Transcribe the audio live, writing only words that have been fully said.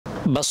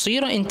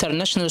Baseerah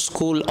International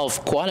School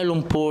of Kuala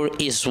Lumpur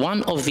is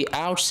one of the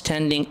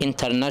outstanding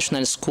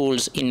international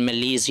schools in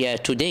Malaysia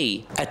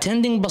today.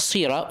 Attending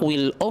Baseerah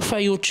will offer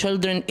your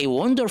children a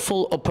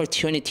wonderful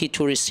opportunity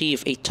to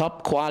receive a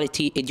top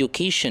quality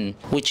education,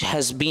 which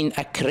has been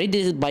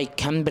accredited by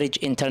Cambridge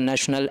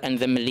International and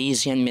the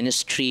Malaysian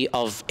Ministry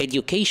of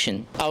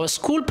Education. Our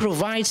school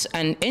provides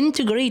an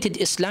integrated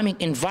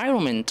Islamic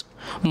environment,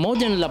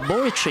 modern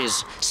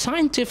laboratories,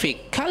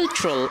 scientific,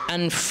 cultural,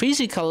 and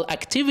physical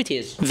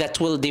activities that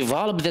will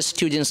develop the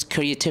students'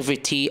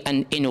 creativity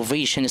and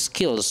innovation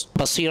skills.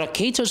 Baseerah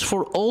caters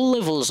for all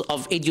levels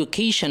of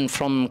education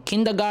from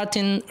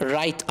kindergarten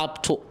right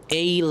up to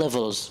A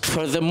levels.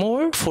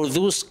 Furthermore, for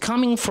those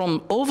coming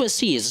from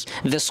overseas,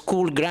 the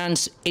school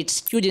grants its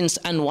students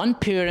and one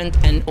parent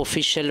an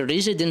official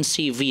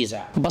residency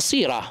visa.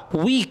 Baseerah,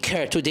 we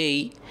care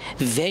today,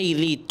 they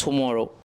lead tomorrow.